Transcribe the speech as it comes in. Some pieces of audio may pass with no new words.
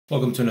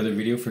Welcome to another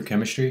video for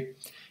chemistry.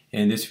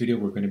 In this video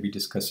we're going to be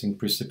discussing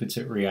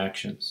precipitate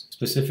reactions.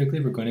 Specifically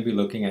we're going to be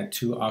looking at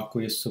two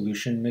aqueous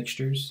solution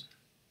mixtures.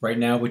 Right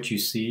now what you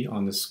see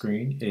on the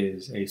screen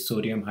is a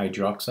sodium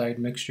hydroxide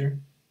mixture,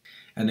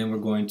 and then you're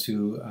going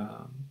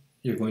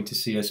to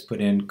see us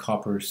put in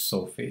copper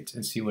sulfate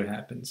and see what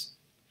happens.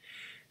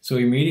 So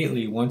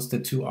immediately once the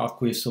two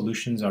aqueous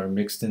solutions are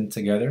mixed in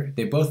together,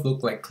 they both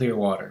look like clear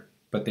water,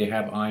 but they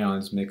have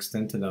ions mixed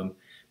into them.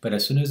 But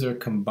as soon as they're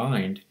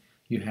combined,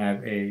 you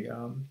have a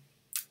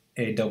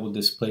double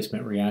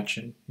displacement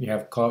reaction. You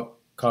have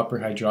copper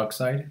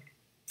hydroxide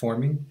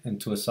forming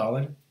into a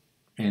solid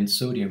and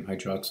sodium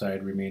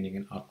hydroxide remaining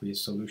in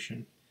aqueous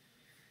solution.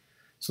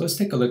 So let's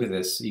take a look at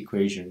this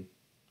equation.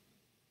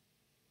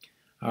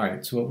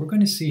 Alright, so what we're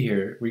going to see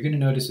here, we're going to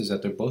notice is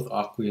that they're both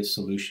aqueous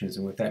solutions,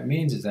 and what that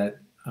means is that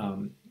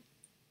if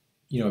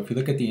you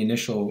look at the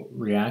initial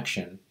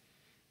reaction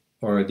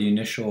or the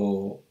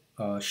initial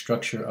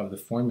structure of the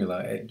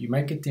formula, you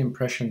might get the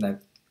impression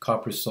that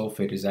copper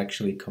sulfate is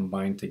actually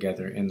combined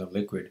together in the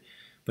liquid,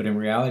 but in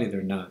reality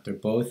they're not. They're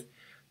both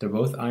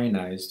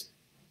ionized,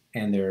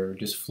 and they're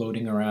just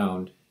floating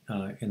around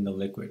in the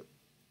liquid.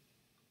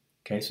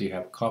 Okay, so you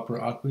have copper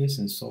aqueous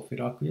and sulfate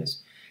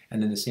aqueous,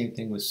 and then the same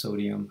thing with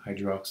sodium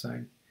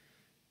hydroxide.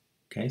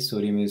 Okay,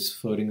 sodium is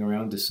floating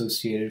around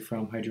dissociated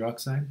from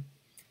hydroxide,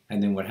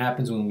 and then what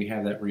happens when we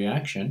have that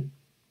reaction,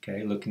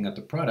 okay, looking at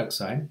the product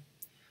side.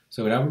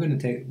 So now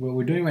what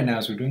we're doing right now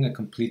is we're doing a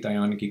complete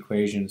ionic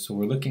equation. So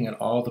we're looking at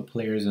all the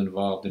players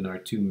involved in our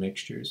two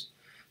mixtures.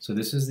 So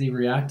this is the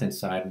reactant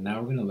side, and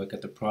now we're going to look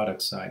at the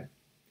product side.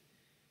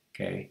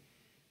 Okay,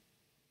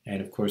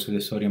 and of course with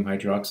the sodium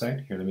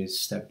hydroxide, here let me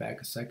step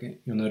back a second.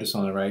 You'll notice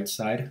on the right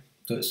side,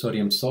 so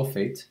sodium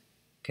sulfate,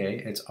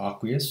 okay, it's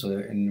aqueous, so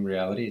in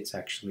reality it's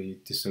actually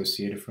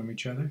dissociated from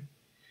each other.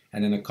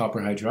 And then the copper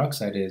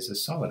hydroxide is a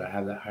solid. I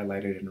have that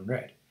highlighted in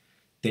red.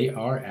 They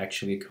are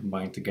actually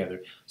combined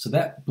together. So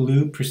that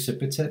blue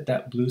precipitate,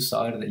 that blue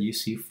solid that you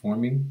see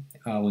forming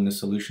when the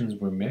solutions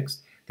were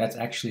mixed, that's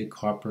actually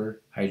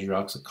copper 2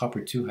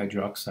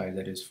 hydroxide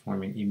that is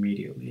forming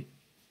immediately.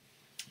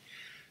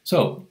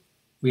 So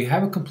we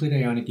have a complete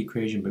ionic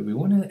equation, but we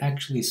want to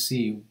actually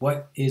see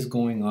what is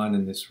going on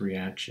in this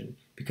reaction,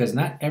 because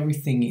not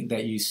everything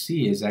that you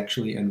see is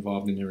actually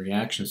involved in the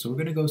reaction. So we're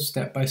going to go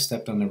step by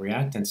step on the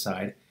reactant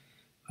side,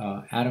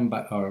 atom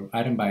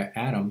by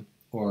atom,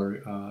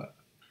 or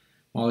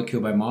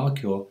molecule by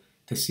molecule,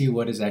 to see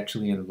what is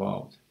actually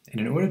involved. And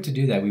in order to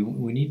do that, we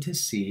want to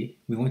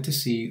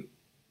see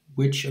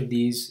which of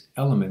these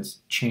elements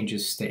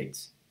changes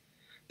states.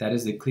 That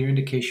is the clear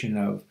indication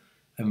of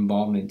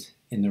involvement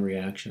in the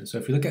reaction. So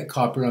if you look at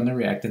copper on the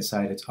reactant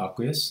side, it's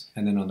aqueous,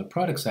 and then on the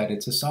product side,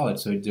 it's a solid.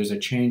 So there's a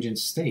change in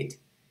state.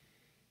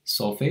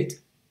 Sulfate,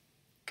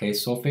 okay,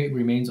 sulfate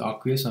remains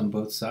aqueous on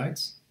both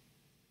sides.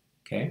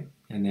 Okay,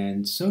 and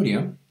then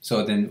sodium.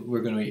 So then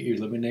we're going to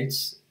eliminate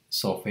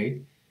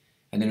sulfate.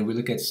 And then if we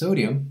look at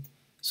sodium,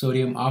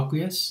 sodium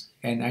aqueous,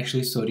 and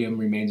actually sodium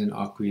remains in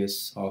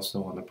aqueous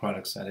also on the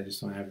product side. I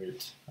just don't have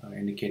it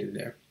indicated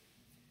there.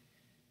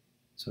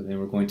 So then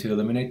we're going to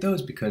eliminate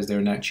those because they're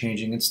not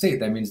changing in state.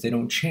 That means they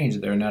don't change,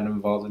 they're not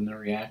involved in the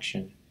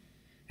reaction.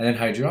 And then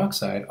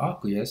hydroxide,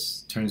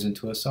 aqueous, turns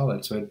into a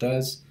solid. So it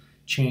does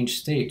change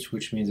states,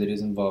 which means it is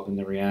involved in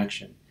the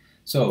reaction.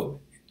 So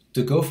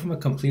to go from a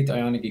complete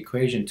ionic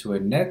equation to a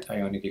net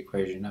ionic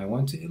equation, I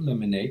want to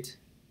eliminate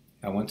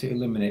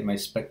my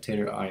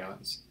spectator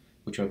ions,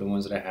 which are the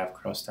ones that I have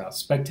crossed out.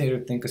 Spectator,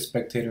 think a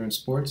spectator in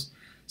sports,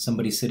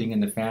 somebody sitting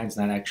in the fans,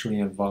 not actually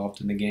involved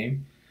in the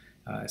game.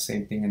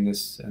 Same thing in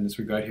this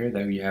regard here,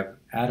 that we have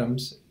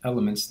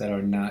elements that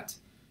are not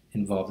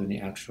involved in the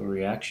actual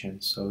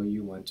reaction, so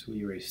you want to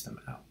erase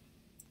them out.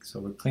 So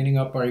we're cleaning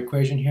up our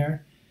equation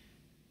here.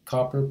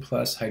 Copper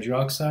plus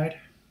hydroxide,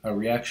 a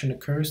reaction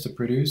occurs to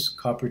produce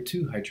copper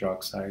 2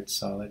 hydroxide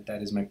solid.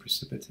 That is my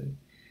precipitate.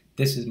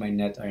 This is my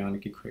net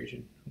ionic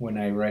equation when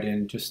I write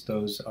in just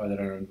those that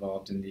are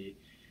involved in the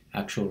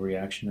actual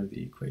reaction of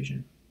the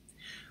equation.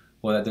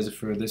 Well, that does it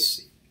for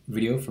this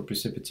video for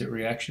precipitate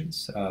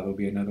reactions. There'll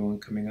be another one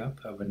coming up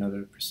of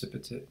another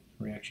precipitate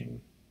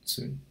reaction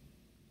soon.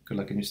 Good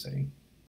luck in your studying.